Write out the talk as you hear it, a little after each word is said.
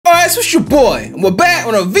guys, it's your boy, and we're back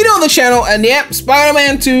on a video on the channel, and yep,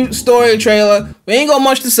 Spider-Man 2 story trailer. We ain't got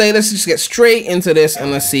much to say, let's just get straight into this and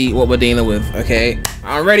let's see what we're dealing with, okay?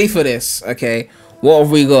 I'm ready for this, okay? What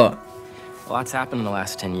have we got? A lot's happened in the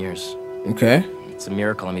last 10 years. Okay. It's a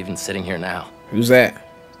miracle I'm even sitting here now. Who's that?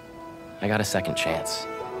 I got a second chance.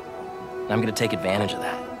 And I'm gonna take advantage of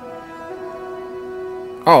that.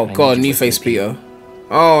 Oh god, new face Peter.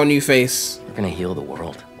 Oh, new face. We're gonna heal the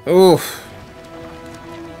world. Oof.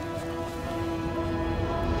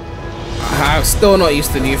 I'm still not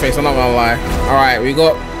used to new face, I'm not gonna lie. Alright, we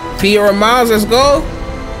got Peter and Miles, let's go.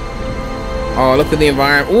 Oh, look at the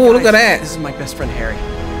environment. Ooh, look at that. This is my best friend Harry.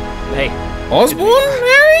 Hey. Osborn,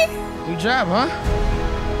 Harry? Good job, huh?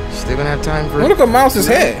 Still gonna have time for Oh, look at Miles'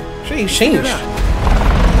 hair. He's changed.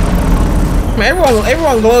 Man,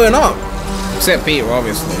 everyone's glowing up. Except Peter,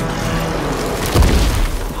 obviously.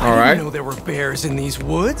 Alright. I didn't know there were bears in these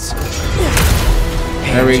woods.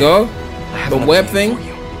 There we go. The web thing.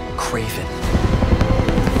 Craven.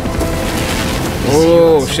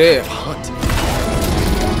 Oh shit.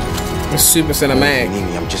 It's super cinematic.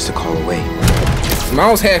 I'm just a call away.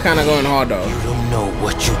 Miles' hair kind of going hard though. You don't know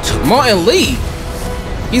what you took. Martin Lee.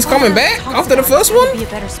 He's coming back after the first one? Be a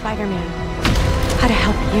better Spider-Man. How to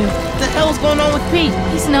help you. What the hell's going on with Pete?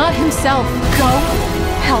 He's not himself. Go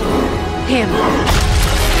help him.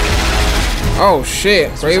 Oh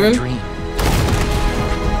shit, Raven.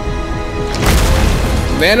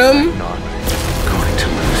 Venom. Not going to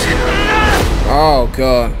lose him. Oh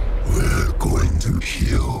god. We're going to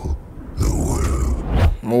heal the world.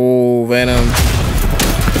 Oh, Venom.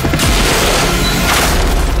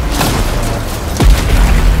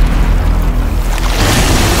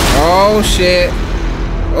 Oh shit.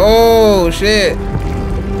 Oh shit.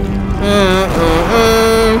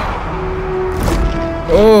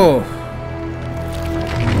 Oh.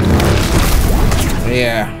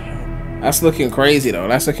 Yeah. That's looking crazy though.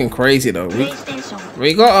 That's looking crazy though.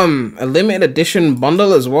 We got a limited edition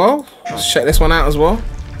bundle as well. Let's check this one out as well.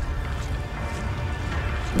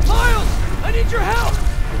 Miles, I need your help.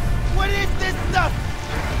 What is this stuff?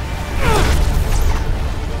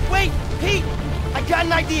 Wait, Pete, I got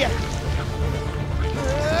an idea.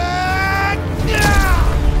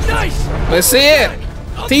 Nice. Let's see it.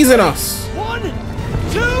 Teasing us. 1, 2, 3.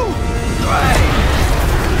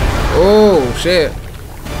 Oh shit.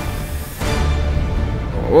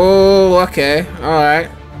 Oh, okay. Alright.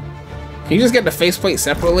 Can you just get the faceplate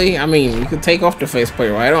separately? I mean, you could take off the faceplate,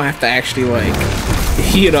 right? I don't have to actually, like,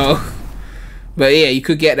 you know. But yeah, you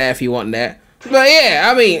could get that if you want that. But yeah,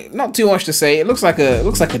 I mean, not too much to say. It looks like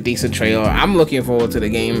a decent trailer. I'm looking forward to the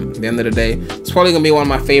game at the end of the day. It's probably gonna be one of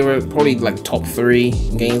my favorite, probably like top 3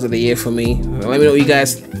 games of the year for me. Let me know what you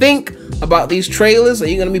guys think about these trailers. Are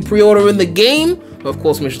you gonna be pre-ordering the game? Of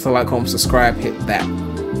course, make sure to like, comment, subscribe, hit that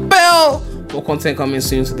bell. More content coming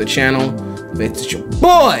soon to the channel. It's your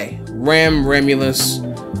boy, PREMulous,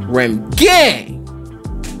 Rem Gang.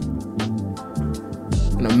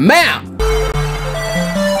 And I'm out.